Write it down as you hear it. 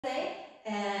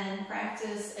and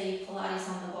practice a Pilates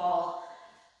on the ball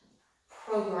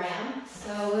program.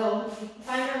 So we'll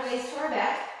find our ways to our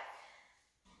back.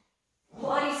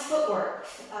 Pilates footwork.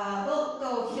 We'll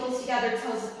go heels together,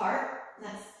 toes apart.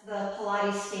 That's the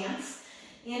Pilates stance.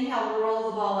 Inhale, roll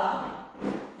the ball out,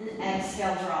 and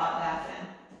exhale, draw it back in.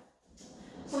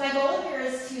 So my goal here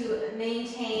is to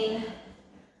maintain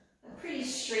a pretty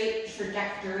straight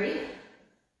trajectory.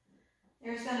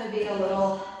 There's going to be a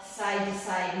little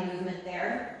side-to-side movement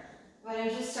there, but I'm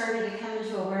just starting to come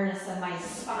into awareness of my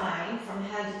spine from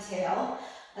head to tail,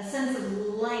 a sense of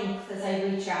length as I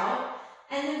reach out,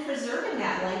 and then preserving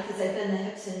that length as I bend the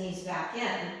hips and knees back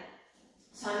in.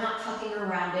 So I'm not tucking or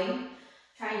rounding,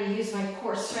 trying to use my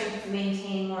core strength to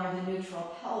maintain more of a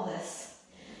neutral pelvis.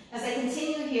 As I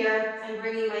continue here, I'm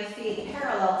bringing my feet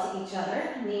parallel to each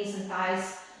other, knees and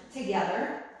thighs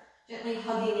together, gently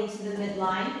hugging into the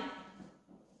midline.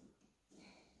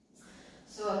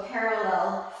 So a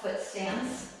parallel foot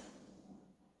stance.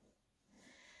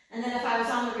 And then if I was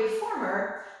on the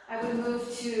reformer, I would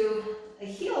move to a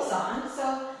heels on.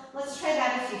 So let's try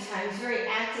that a few times. Very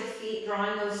active feet,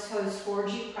 drawing those toes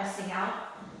towards you, pressing out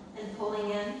and pulling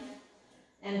in,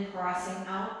 and crossing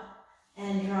out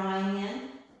and drawing in.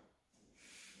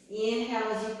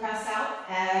 Inhale as you press out,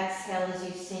 exhale as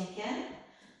you sink in.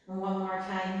 And one more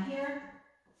time here.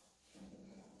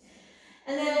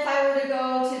 And then if I were to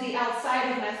go to the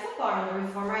outside of my foot bar on the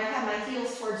reformer, I'd have my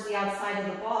heels towards the outside of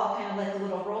the ball, kind of like a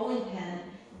little rolling pin.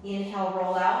 Inhale,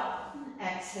 roll out.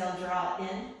 Exhale, draw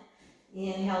in.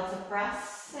 Inhale to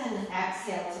press and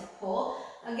exhale to pull.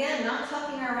 Again, not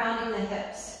tucking or rounding the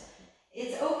hips.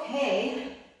 It's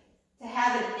okay to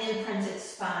have an imprinted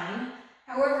spine.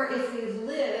 However, if we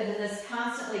live in this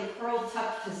constantly curled,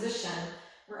 tucked position,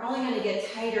 we're only going to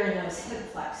get tighter in those hip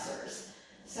flexors.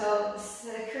 So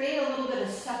create a little bit of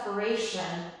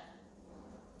separation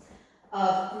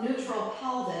of neutral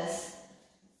pelvis,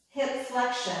 hip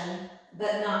flexion,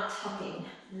 but not tucking,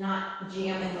 not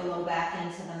jamming the low back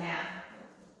into the mat.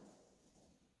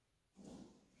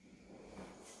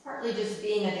 It's partly just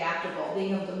being adaptable,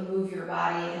 being able to move your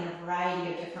body in a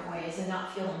variety of different ways and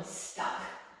not feeling stuck,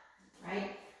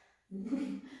 right?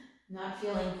 Not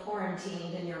feeling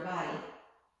quarantined in your body.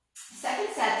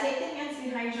 Second set, take the hands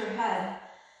behind your head.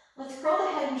 Let's curl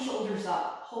the head and shoulders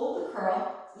up. Hold the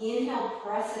curl. Inhale,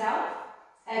 press it out.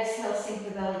 Exhale, sink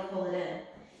the belly, pull it in.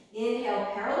 Inhale,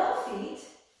 parallel feet.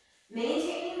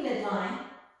 Maintaining midline.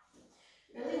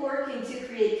 Really working to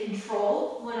create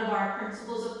control, one of our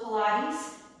principles of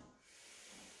Pilates.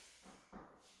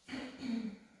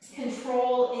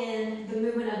 Control in the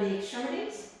movement of the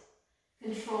extremities.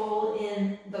 Control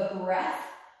in the breath,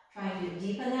 trying to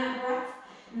deepen that breath.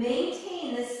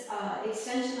 Maintain this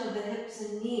extension of the hips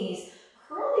and knees.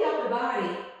 Curl the upper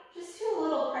body. Just do a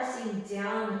little pressing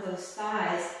down with those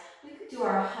thighs. We could do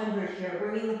our 100 here,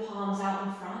 bringing the palms out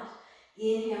in front.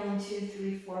 Inhale in 2,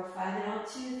 3, 4, 5, and out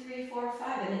 2, 3, 4,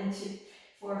 5, and in 2,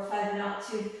 4, 5, and out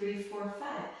 2, 3, 4,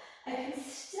 5. I can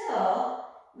still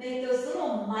make those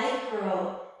little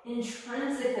micro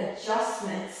intrinsic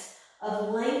adjustments of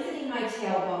lengthening my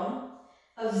tailbone,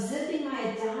 of zipping my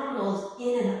abdominals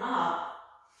in and up,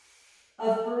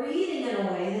 of breathing in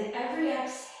a way that every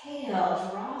exhale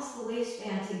draws the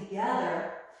waistband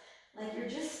together, like you're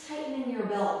just tightening your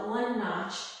belt one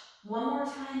notch. One more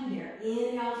time here.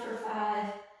 Inhale for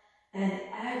 5, and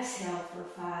exhale for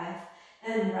 5,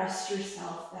 and rest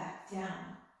yourself back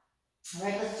down. All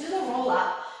right, let's do the roll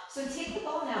up. So take the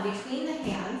ball now between the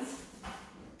hands.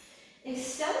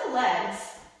 Extend the legs.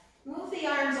 Move the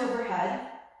arms overhead.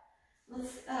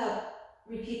 Let's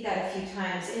repeat that a few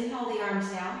times. Inhale the arms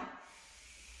down.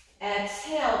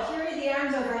 Exhale, carry the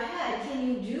arms overhead. Can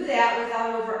you do that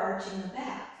without overarching the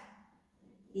back?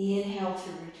 Inhale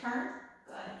to return.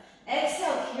 Good.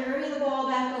 Exhale, carry the ball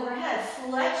back overhead.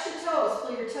 Flex your toes.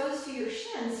 Pull your toes to your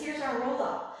shins. Here's our roll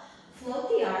up. Float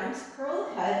the arms, curl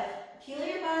the head, peel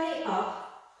your body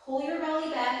up, pull your belly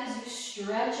back as you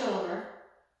stretch over,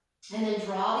 and then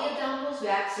draw the abdominals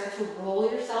back. Start to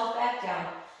roll yourself back down.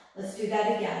 Let's do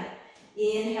that again.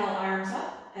 Inhale, arms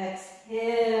up.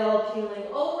 Exhale, peeling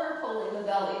over, pulling the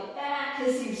belly back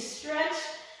as you stretch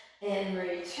and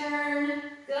return.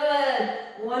 Good.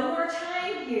 One more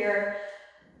time here.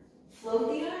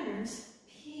 Float the arms,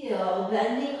 peel,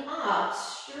 bending up,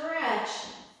 stretch.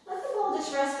 Let the ball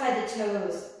just rest by the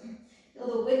toes. Feel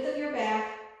the width of your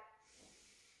back.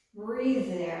 Breathe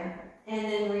there, and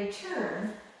then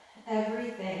return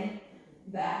everything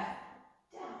back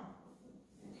down.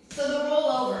 So the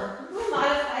rollover, we'll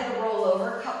modify the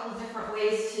rollover, a couple of different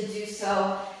ways to do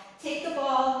so. Take the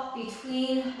ball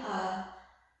between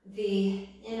the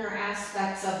inner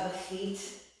aspects of the feet.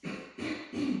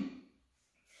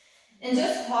 And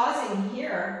just pausing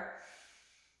here,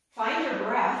 find your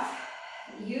breath.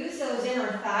 Use those inner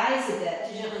thighs a bit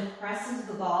to gently press into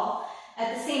the ball.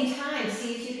 At the same time,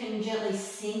 see if you can gently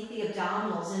sink the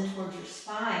abdominals in towards your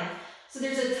spine. So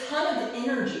there's a ton of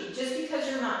energy. Just because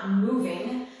you're not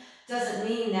moving doesn't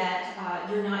mean that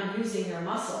you're not using your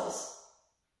muscles.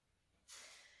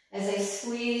 As I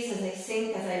squeeze, as I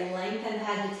sink, as I lengthen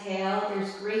head to tail,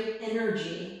 there's great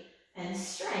energy and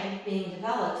strength being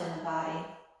developed in the body.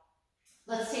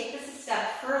 Let's take this a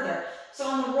step further. So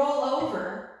on the roll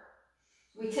over,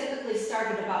 we typically start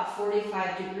at about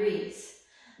 45 degrees.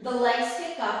 The legs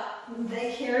pick up,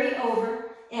 they carry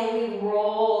over, and we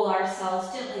roll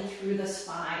ourselves gently through the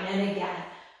spine. And again,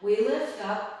 we lift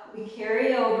up, we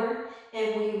carry over,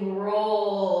 and we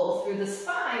roll through the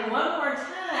spine. One more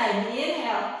time.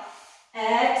 Inhale,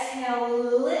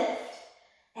 exhale, lift,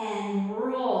 and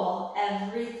roll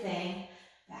everything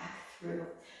back through.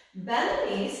 Bend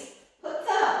the knees, put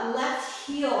the left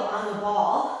heel on the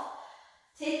ball,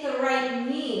 take the right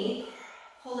knee,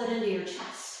 pull it into your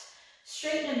chest.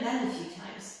 Straighten and bend a few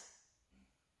times.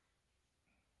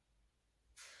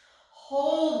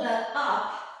 Hold that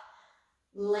up,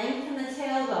 lengthen the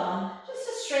tailbone, just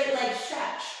a straight leg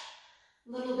stretch.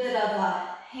 A little bit of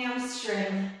a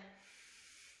hamstring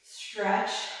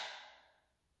stretch.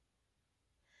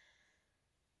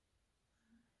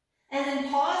 And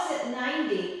then pause at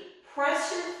 90.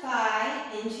 Press your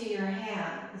thigh into your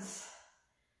hands.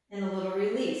 And a little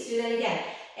release. Do that again.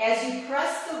 As you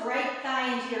press the right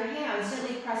thigh into your hands,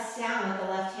 gently press down with the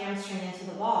left hamstring into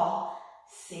the ball.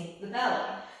 Sink the belly.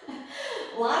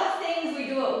 A lot of things we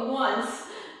do at once.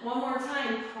 One more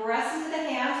time. Press into the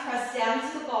hands, press down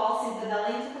into the ball, sink the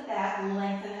belly into the back,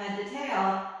 lengthen head to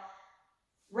tail.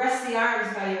 Rest the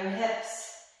arms by your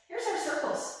hips. Here's our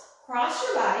circles. Cross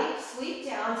your body, sweep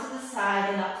down to the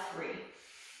side and up 3.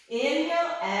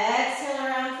 Inhale, exhale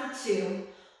around for 2.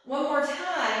 One more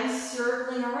time,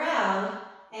 circling around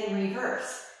and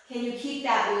reverse. Can you keep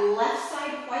that left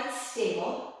side quite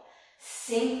stable?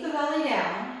 Sink the belly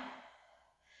down,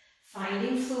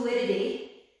 finding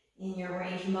fluidity in your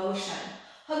range of motion.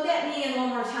 Hug that knee in one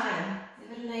more time.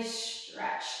 Give it a nice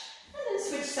stretch. And then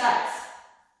switch sides.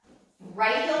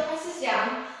 Right heel presses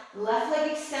down, left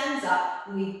leg extends up.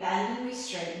 We bend and we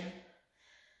straighten.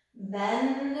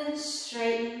 Bend and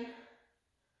straighten.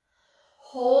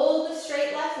 Hold the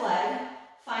straight left leg.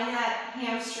 Find that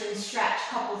hamstring stretch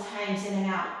a couple times in and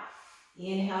out.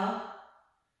 Inhale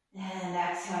and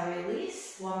exhale,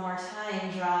 release. One more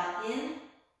time, draw in.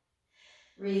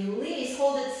 Release,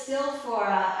 hold it still for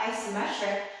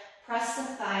isometric. Press the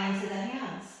thigh into the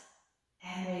hands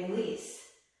and release.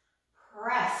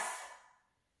 Press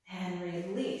and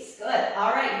release. Good.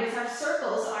 All right, here's our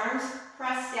circles. Arms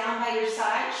pressed down by your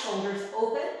side, shoulders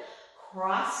open.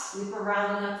 Cross, sweep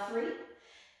around and up 3.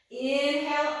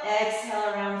 Inhale,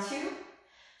 exhale around 2.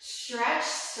 Stretch,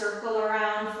 circle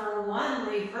around for 1.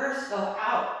 Reverse, go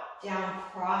out, down,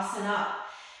 cross and up.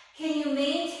 Can you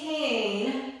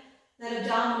maintain that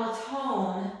abdominal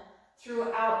tone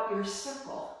throughout your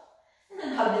circle? And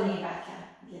then hug the knee back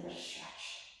in. Give it a stretch.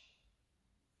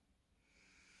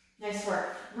 Nice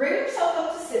work. Bring yourself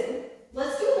up to sitting.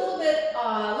 Let's do a little bit,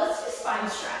 let's do spine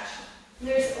stretch.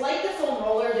 There's, like the foam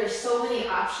roller, there's so many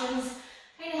options.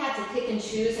 Kind of had to pick and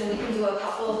choose, and we can do a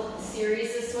couple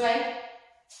series this way.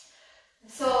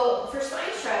 So for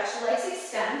spine stretch, legs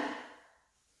extend,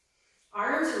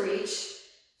 arms reach.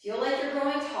 Feel like you're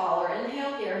growing taller.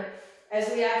 Inhale here. As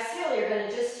we exhale, you're going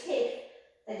to just take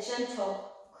a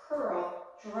gentle curl,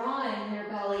 drawing your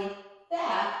belly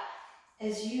back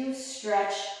as you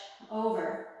stretch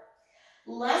over.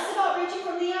 Less about reaching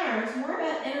from the arms, more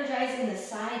about energizing the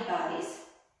side bodies.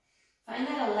 Find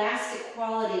that elastic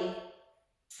quality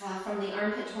from the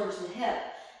armpit towards the hip,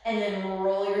 and then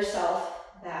roll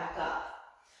yourself back up.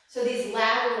 So these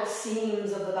lateral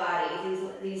seams of the body,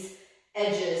 these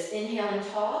edges, inhaling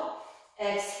tall,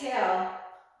 exhale,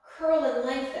 curl and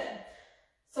lengthen.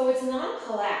 So it's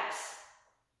non-collapse.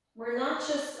 We're not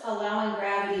just allowing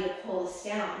gravity to pull us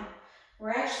down.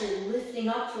 We're actually lifting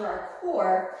up through our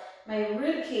core. My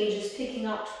rib cage is picking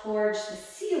up towards the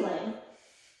ceiling.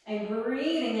 I'm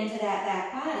breathing into that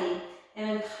back body, and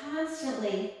I'm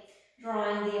constantly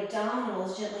drawing the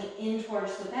abdominals gently in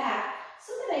towards the back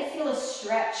so that I feel a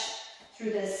stretch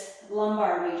through this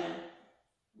lumbar region.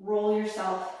 Roll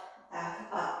yourself back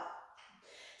up.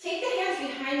 Take the hands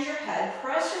behind your head,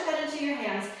 press your head into your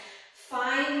hands,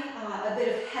 find a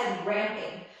bit of head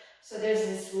ramping. So there's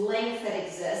this length that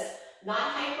exists, not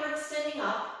hyperextending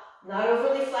up, not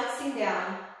overly flexing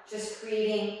down, just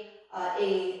creating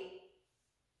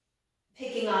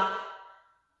picking up,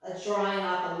 a drawing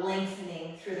up, a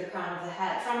lengthening through through the crown of the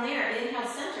head. From there, inhale,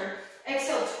 center.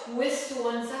 Exhale, twist to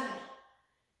one side.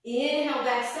 Inhale,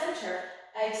 back center.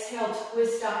 Exhale,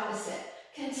 twist opposite.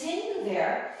 Continue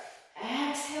there.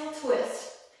 Exhale,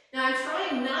 twist. Now I'm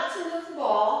trying not to move the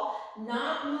ball,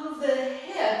 not move the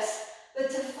hips, but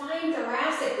to find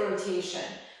thoracic rotation.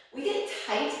 We get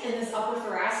tight in this upper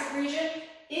thoracic region.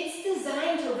 It's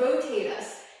designed to rotate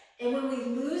us. And when we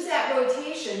lose that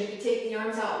rotation, you can take the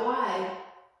arms out wide,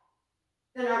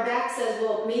 then our back says,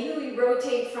 well, maybe we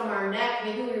rotate from our neck,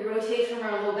 maybe we rotate from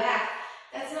our low back.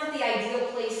 That's not the ideal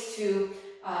place to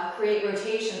create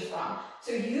rotation from.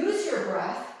 So use your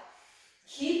breath,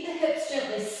 keep the hips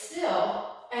gently still,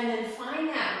 and then find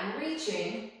that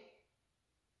reaching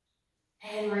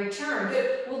and return.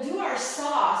 Good. We'll do our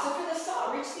saw. So for the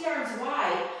saw, reach the arms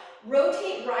wide,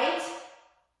 rotate right,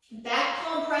 back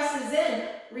palm presses in,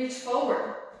 reach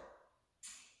forward.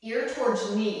 Ear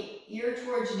towards knee, ear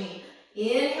towards knee.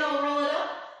 Inhale, roll it up.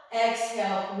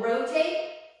 Exhale, rotate.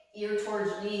 Ear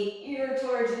towards knee, ear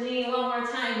towards knee. One more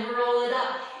time, roll it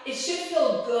up. It should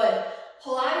feel good.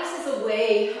 Pilates is a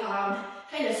way,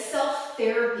 kind of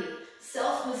self-therapy,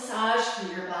 self-massage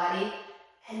for your body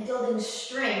and building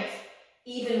strength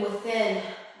even within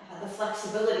the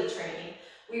flexibility training.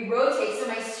 We rotate, so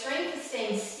my strength is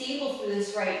staying stable through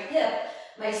this right hip.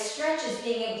 My stretch is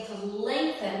being able to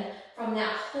lengthen from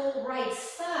that whole right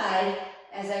side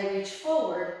as I reach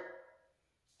forward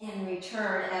and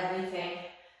return everything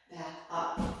back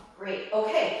up. Great.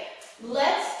 Okay,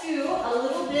 let's do a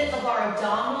little bit of our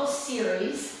abdominal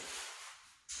series.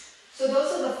 So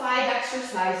those are the 5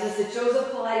 exercises that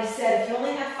Joseph Pilates said, if you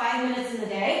only have 5 minutes in the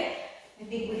day, I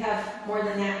think we have more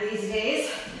than that these days,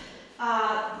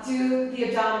 do the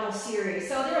abdominal series.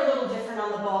 So they're a little different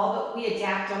on the ball, but we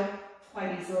adapt them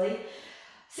quite easily.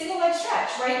 Single leg stretch,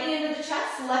 right knee into the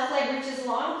chest, left leg reaches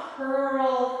long,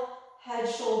 curl, head,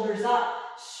 shoulders up,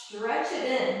 stretch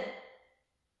it in.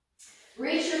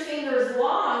 Reach your fingers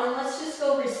long, and let's just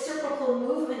go reciprocal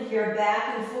movement here,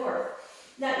 back and forth.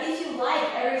 Now, if you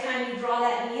like, every time you draw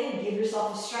that knee in, give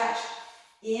yourself a stretch.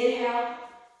 Inhale,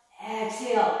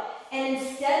 exhale. And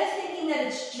instead of thinking that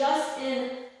it's just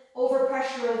in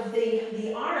overpressure of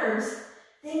the arms,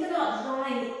 think about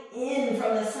drawing in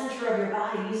from the center of your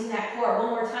body, using that core.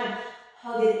 One more time,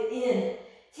 hug it in.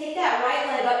 Take that right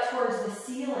leg up towards the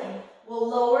ceiling. We'll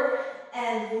lower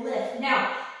and lift.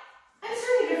 Now, I'm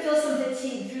starting to feel some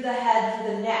fatigue through the head,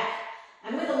 through the neck.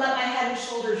 I'm going to let my head and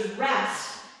shoulders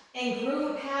rest and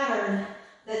groove a pattern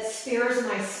that spares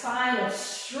my spine of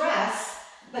stress,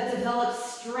 but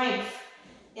develops strength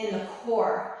in the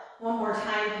core. One more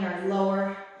time here,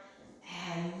 lower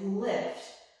and lift.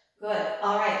 Good.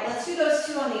 All right, let's do those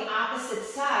two on the opposite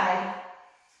side.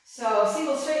 So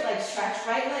single straight leg stretch,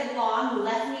 right leg long,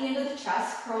 left knee into the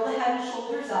chest, curl the head and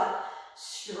shoulders up,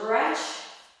 stretch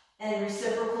and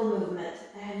reciprocal movement,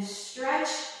 and stretch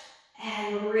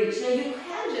and reach. Now you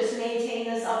can just maintain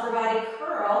this upper body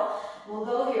curl. We'll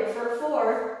go here for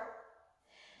 4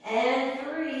 and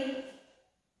 3,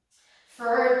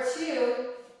 for 2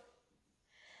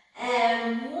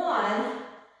 and 1.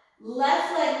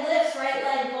 Left leg lifts, right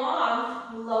leg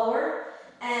long, lower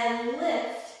and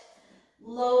lift,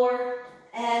 lower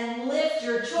and lift,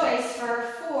 your choice, for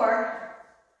 4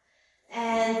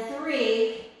 and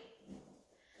 3,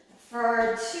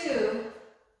 for 2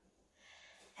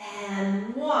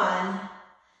 and 1,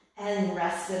 and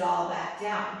rest it all back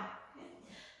down.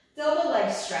 Double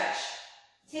leg stretch.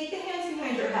 Take the hands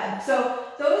behind your head. So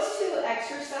those 2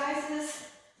 exercises,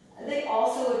 they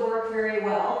also would work very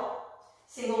well.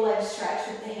 Single leg stretch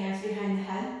with the hands behind the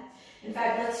head. In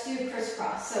fact, let's do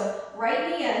crisscross. So right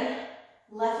knee in,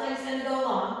 left leg's going to go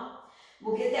long.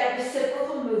 We'll get that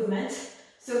reciprocal movement.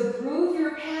 So groove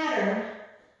your pattern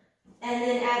and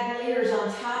then add layers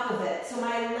on top of it. So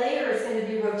my layer is going to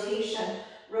be rotation.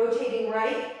 Rotating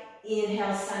right,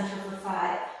 inhale, center for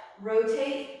 5.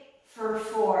 Rotate for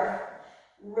 4.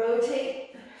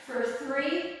 Rotate for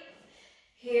 3.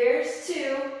 Here's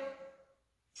 2.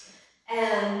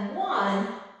 And 1.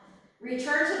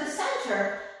 Return to the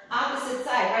center. Opposite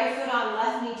side. Right foot on,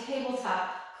 left knee,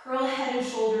 tabletop. Curl head and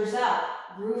shoulders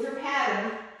up. Groove your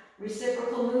pattern.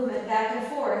 Reciprocal movement back and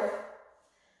forth.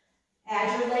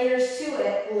 Add your layers to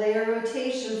it. Layer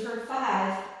rotation for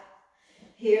 5.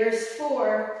 Here's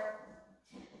 4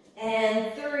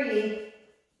 and 3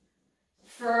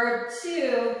 for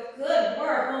 2. Good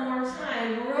work. One more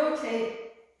time. Rotate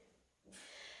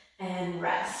and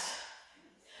rest.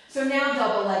 So now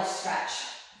double leg stretch.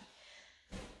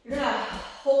 You're going to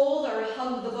hold or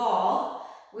hug the ball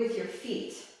with your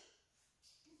feet.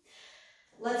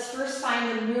 Let's first find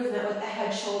the movement with the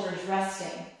head, shoulders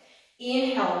resting.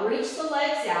 Inhale, reach the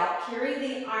legs out, carry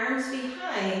the arms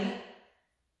behind,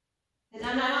 and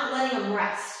I'm not letting them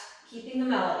rest, keeping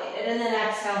them elevated. And then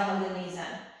exhale, hug the knees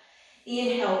in.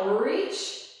 Inhale,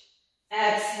 reach.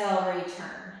 Exhale,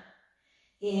 return.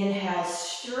 Inhale,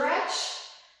 stretch.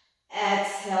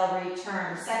 Exhale,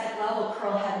 return. Second level,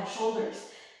 curl head and shoulders.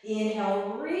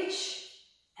 Inhale, reach.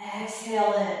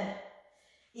 Exhale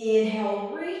in. Inhale,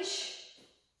 reach.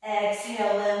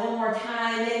 Exhale in. One more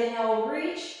time. Inhale,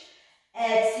 reach.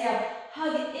 Exhale.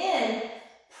 Hug in.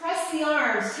 Press the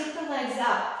arms. Take the legs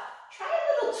up. Try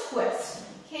a little twist.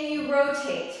 Can you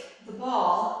rotate the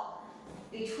ball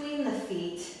between the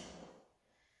feet,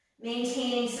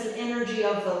 maintaining some energy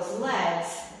of those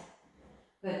legs?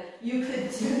 But you could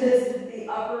do this with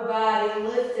the upper body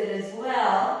lifted as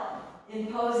well,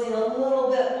 imposing a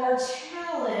little bit more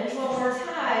challenge. One more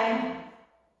time.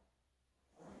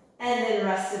 And then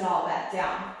rest it all back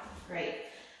down. Great.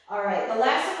 All right, the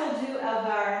last one we'll do of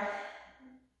our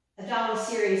abdominal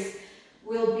series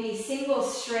will be single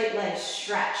straight leg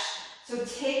stretch. So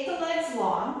take the legs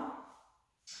long,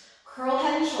 curl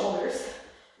head and shoulders,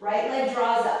 right leg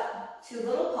draws up, 2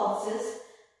 little pulses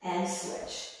and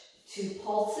switch. 2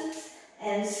 pulses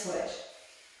and switch.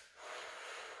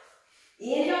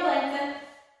 Inhale, lengthen,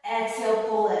 exhale,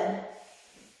 pull in.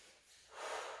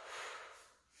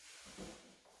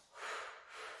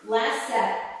 Last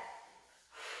set.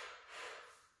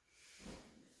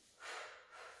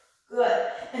 Good.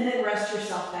 And then rest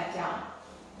yourself back down.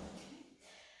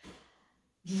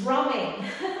 Drumming.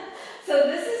 So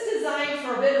this is designed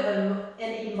for a bit of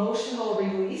an emotional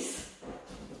release.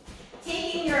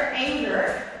 Taking your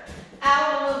anger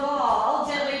out on the ball,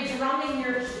 gently drumming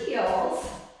your heels,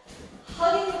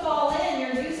 hugging the ball in,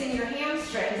 you're using your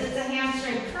hamstrings. It's a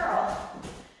hamstring curl.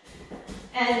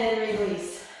 And then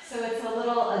release. So it's a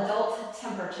little adult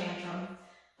temper tantrum.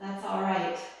 That's all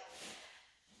right.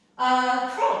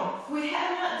 Prone. We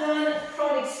have not done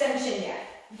prone extension yet.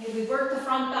 Okay, we've worked the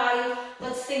front body.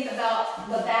 Let's think about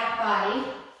the back body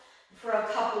for a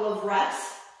couple of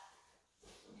reps.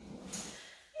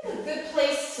 I think a good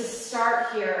place to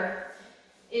start here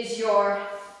is your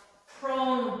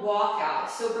prone walkout.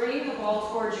 So bringing the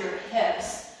ball towards your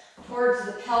hips, towards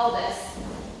the pelvis.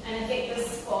 And I think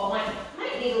this ball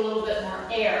might need a little bit more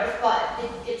air, but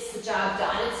it gets the job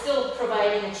done. It's still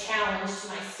providing a challenge to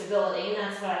my stability, and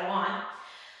that's what I want.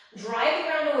 Drive the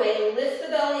ground away, lift the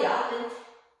belly up, and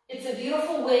it's a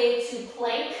beautiful way to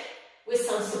plank with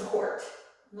some support.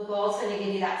 The ball's going to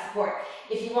give you that support.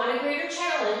 If you want a greater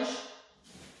challenge,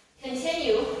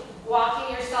 continue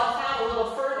walking yourself out a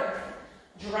little further.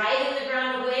 Driving the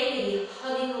ground away, maybe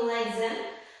hugging the legs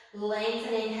in,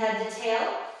 lengthening head to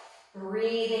tail,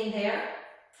 breathing there.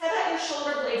 How about your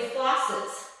shoulder blade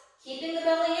flosses? Keeping the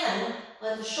belly in,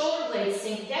 let the shoulder blades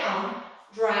sink down,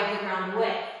 drive the ground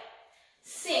away.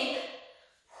 Sink,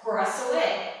 press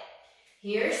away.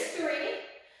 Here's 3,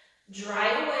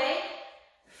 drive away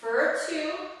for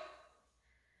 2,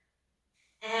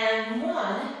 and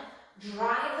 1,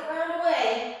 drive the ground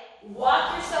away,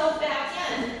 walk yourself back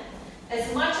in,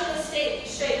 as much of a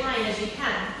straight line as you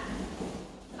can.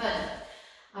 Good.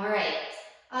 All right.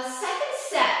 Second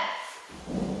set.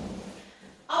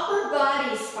 Upper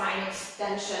body spine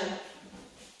extension.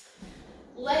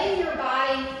 Letting your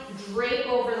body drape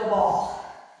over the ball.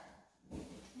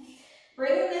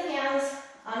 Bringing the hands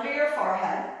under your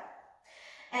forehead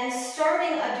and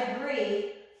starting a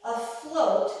degree of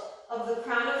float of the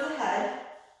crown of the head,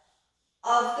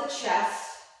 of the chest,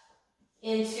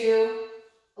 into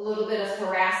a little bit of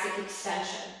thoracic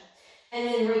extension. And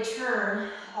then return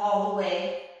all the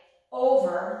way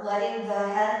over, letting the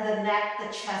head, the neck,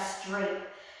 the chest drape.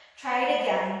 Try it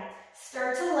again.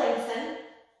 Start to lengthen.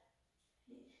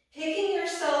 Picking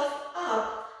yourself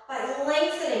up by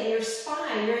lengthening your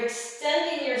spine. You're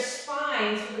extending your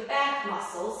spine through the back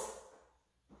muscles.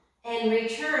 And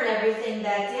return everything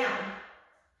back down.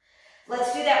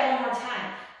 Let's do that one more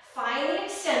time. Find an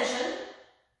extension.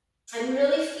 I'm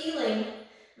really feeling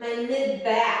my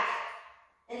mid-back.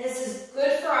 And this is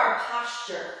good for our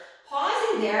posture.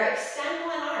 Pausing there, extend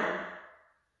one arm.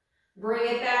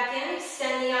 Bring it back in,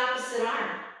 extend the opposite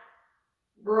arm.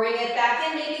 Bring it back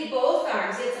in, maybe both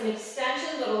arms. Get some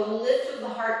extension, little lift of the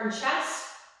heart and chest.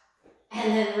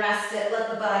 And then rest it, let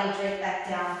the body drape back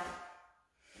down.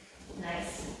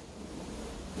 Nice.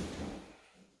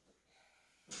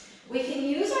 We can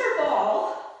use our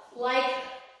ball like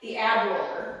the ab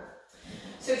roller.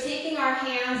 So taking our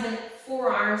hands and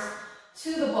forearms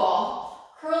to the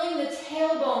ball, curling the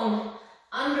tailbone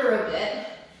under a bit,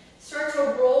 start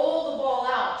to roll the ball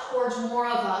out towards more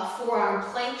of a forearm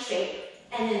plank shape,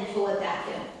 and then pull it back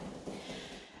in.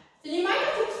 Then you might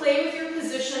have to play with your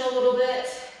position a little bit.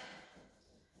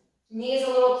 Knees a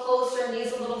little closer,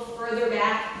 knees a little further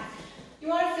back. You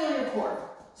want to feel your core.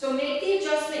 So make the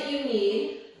adjustment you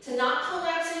need to not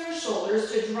collapse in your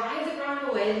shoulders, to drive the ground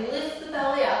away, lift the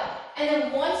belly up. And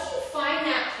then once you find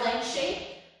that plank shape,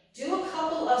 do a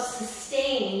couple of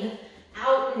sustained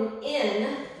out and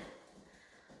in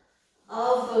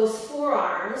of those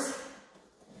forearms,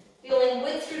 feeling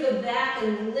width through the back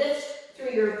and lift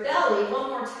through your belly. One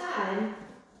more time.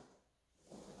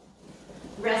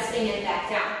 Resting it back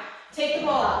down. Take the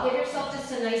ball out. Give yourself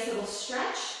just a nice little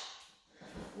stretch.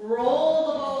 Roll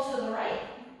the ball to the right.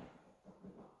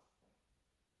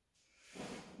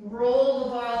 Roll the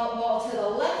ball to the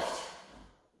left.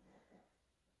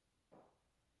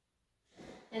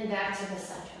 And back to the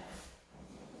center.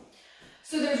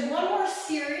 So there's one more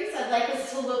series I'd like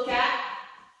us to look at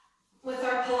with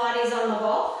our Pilates on the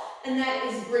ball, and that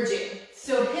is bridging.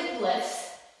 So hip lifts.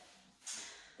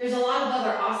 There's a lot of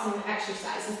other awesome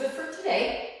exercises, but for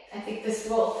today, I think this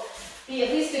will be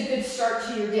at least a good start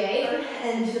to your day, or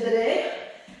end of the day.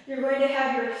 You're going to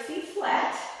have your feet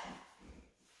flat.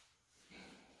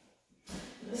 I'm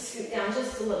going to scoot down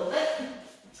just a little bit.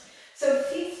 So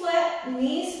feet flat,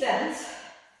 knees bent.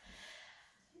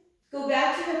 Go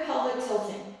back to your pelvic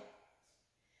tilting.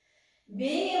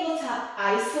 Being able to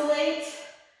isolate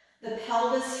the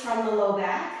pelvis from the low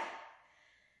back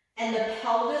and the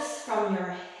pelvis from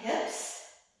your hips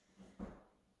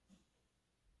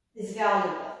is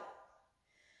valuable.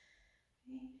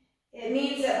 It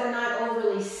means that we're not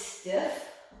overly stiff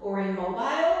or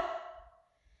immobile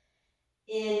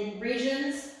in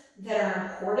regions that are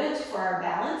important for our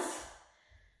balance,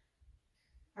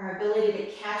 our ability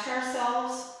to catch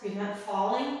ourselves, prevent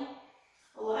falling.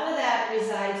 A lot of that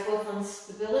resides both on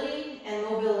stability and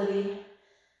mobility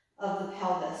of the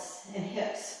pelvis and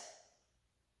hips.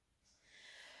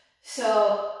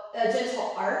 So a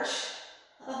gentle arch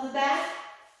of the back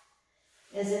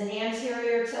is an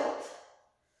anterior tilt.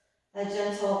 A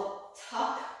gentle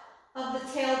tuck of the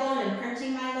tailbone,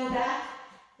 imprinting my low back,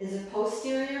 is a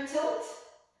posterior tilt.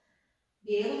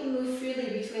 Be able to move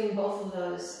freely between both of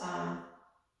those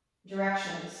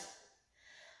directions.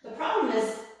 The problem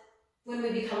is when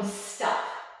we become stuck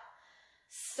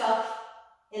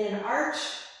in an arch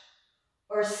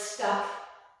or stuck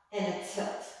in a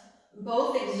tilt.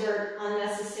 Both exert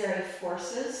unnecessary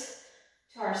forces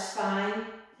to our spine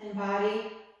and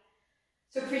body.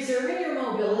 So preserving your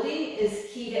mobility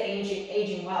is key to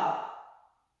aging well.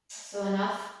 So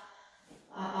enough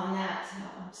on that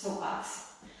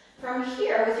soapbox. From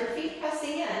here, with your feet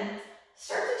pressing in,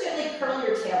 start to gently curl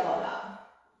your tailbone up.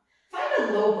 Find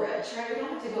a low bridge, right? You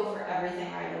don't have to go for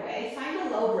everything right away. Find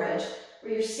a low bridge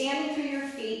where you're standing through your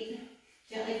feet,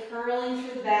 gently curling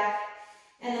through the back,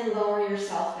 and then lower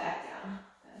yourself back down.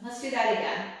 Good. Let's do that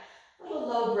again. A little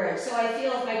low bridge. So I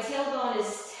feel if my tailbone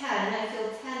is 10, I feel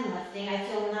 10 lifting. I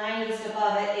feel 9 just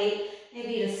above it, 8,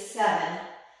 maybe to 7.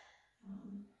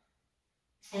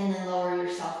 And then lower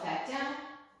yourself back down.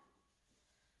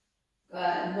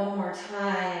 Good. One more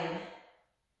time.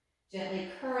 Gently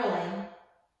curling.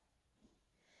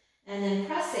 And then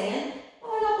pressing.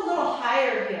 Going up a little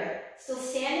higher here. Still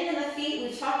standing in the feet.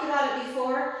 We've talked about it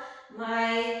before.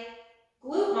 My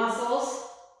glute muscles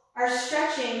are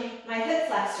stretching my hip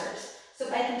flexors. So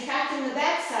by contracting the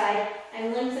backside,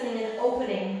 I'm lengthening and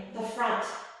opening the front,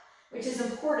 which is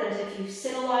important if you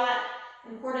sit a lot,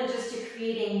 important just to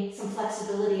creating some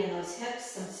flexibility in those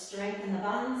hips, some strength in the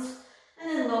buns, and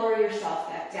then lower yourself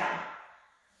back down.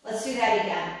 Let's do that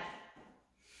again.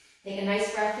 Take a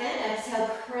nice breath in, exhale,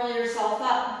 curl yourself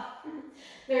up.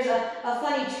 There's a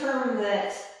funny term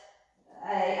that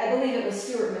I believe it was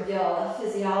Stuart McGill, a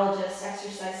physiologist,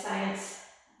 exercise science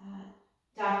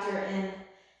doctor in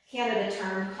Canada,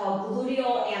 term called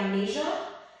gluteal amnesia.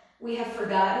 We have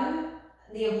forgotten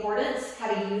the importance,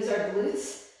 how to use our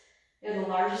glutes. They're the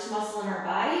largest muscle in our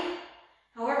body.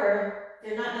 However,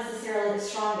 they're not necessarily the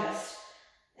strongest,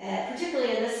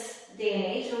 particularly in this day and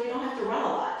age where we don't have to run a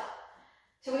lot.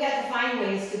 So we have to find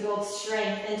ways to build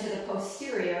strength into the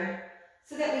posterior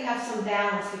so that we have some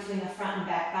balance between the front and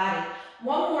back body.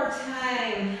 One more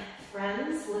time,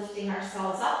 friends, lifting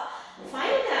ourselves up.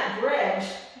 Finding that bridge.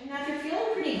 Now if you're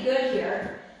feeling pretty good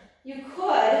here, you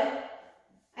could,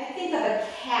 I think of a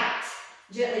cat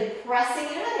gently pressing,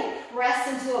 you know how they press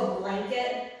into a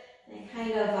blanket and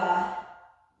kind of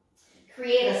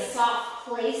create a soft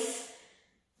place?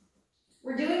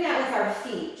 We're doing that with our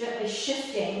feet, gently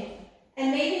shifting,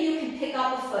 and maybe you can pick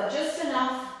up a foot just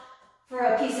enough for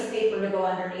a piece of paper to go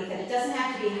underneath it. It doesn't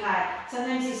have to be high.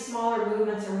 Sometimes these smaller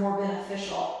movements are more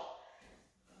beneficial.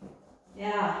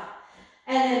 Yeah.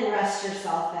 And then rest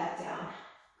yourself back down.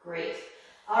 Great.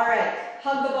 All right,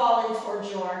 hug the ball in towards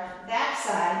your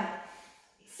backside.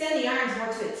 Extend the arms more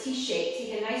to a T shape.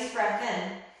 Take a nice breath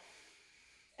in.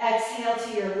 Exhale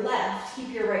to your left.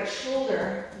 Keep your right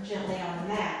shoulder gently on the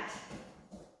mat.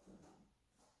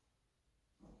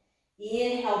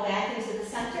 Inhale back into the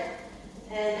center.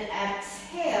 And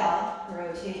exhale,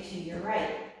 rotate to your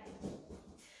right.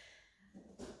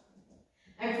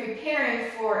 I'm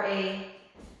preparing for a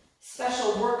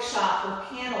special workshop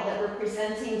or panel that we're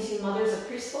presenting to mothers of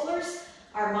preschoolers,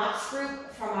 our MOPS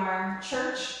group from our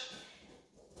church.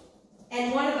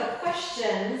 And one of the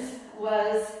questions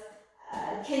was,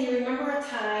 can you remember a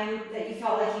time that you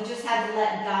felt like you just had to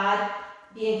let God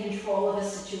be in control of a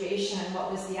situation and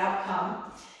what was the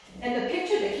outcome? And the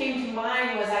picture that came to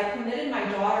mind was I permitted my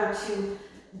daughter to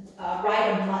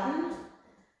ride a mutton.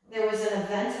 There was an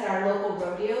event at our local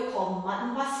rodeo called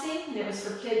mutton busting, and it was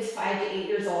for kids 5 to 8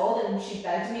 years old, and she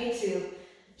begged me to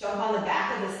jump on the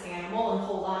back of this animal and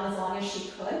hold on as long as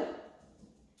she could.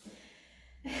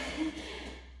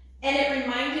 And it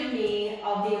reminded me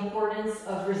of the importance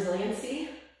of resiliency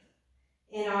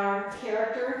in our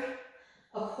character,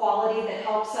 a quality that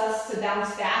helps us to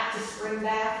bounce back, to spring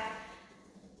back,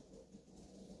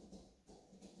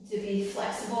 to be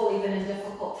flexible even in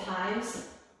difficult times.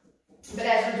 But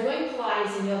as we're doing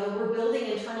Pilates and yoga, we're building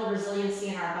internal resiliency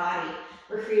in our body.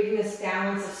 We're creating this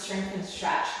balance of strength and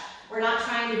stretch. We're not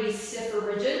trying to be stiff or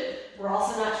rigid. We're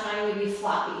also not trying to be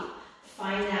floppy.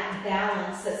 Find that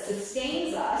balance that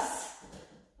sustains us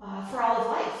for all of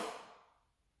life.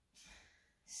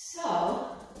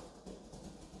 So,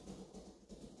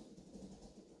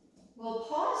 we'll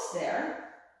pause there.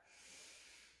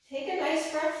 Take a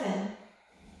nice breath in.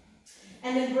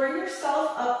 And then bring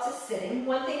yourself up to sitting.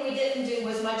 One thing we didn't do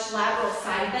was much lateral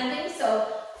side bending, so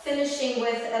finishing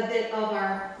with a bit of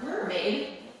our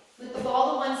mermaid. With the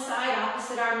ball to one side,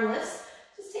 opposite arm lifts,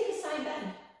 just take a side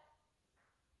bend.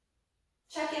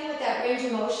 Check in with that range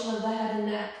of motion of the head and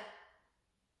neck.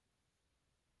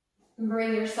 And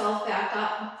bring yourself back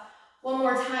up. One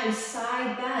more time,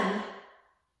 side bend.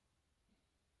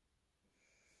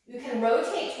 You can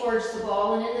rotate towards the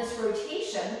ball, and in this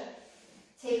rotation,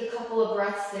 take a couple of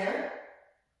breaths there.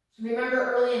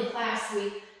 Remember early in class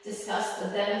we discussed the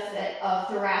benefit of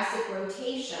thoracic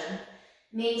rotation,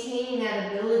 maintaining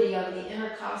that ability of the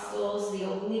intercostals,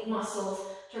 the oblique muscles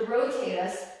to rotate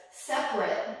us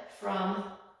separate from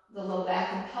the low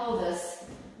back and pelvis,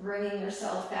 bringing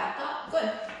yourself back up.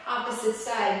 Good. Opposite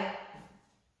side.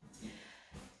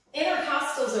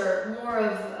 Intercostals are more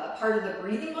of a part of the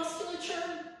breathing musculature.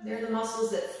 They're the muscles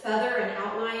that feather and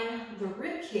outline the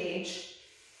rib cage.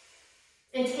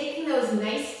 And taking those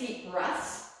nice deep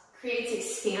breaths creates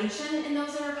expansion in those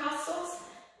intercostals,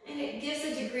 and it gives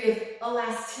a degree of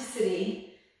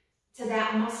elasticity to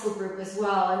that muscle group as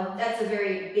well. And that's a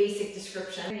very basic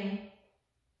description.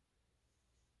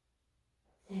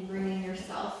 And bringing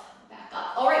yourself back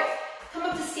up. All right, come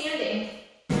up to standing.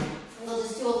 We'll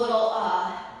just do a little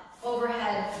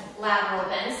overhead lateral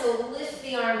bend. So lift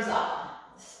the arms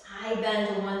up, side bend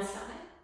to one side.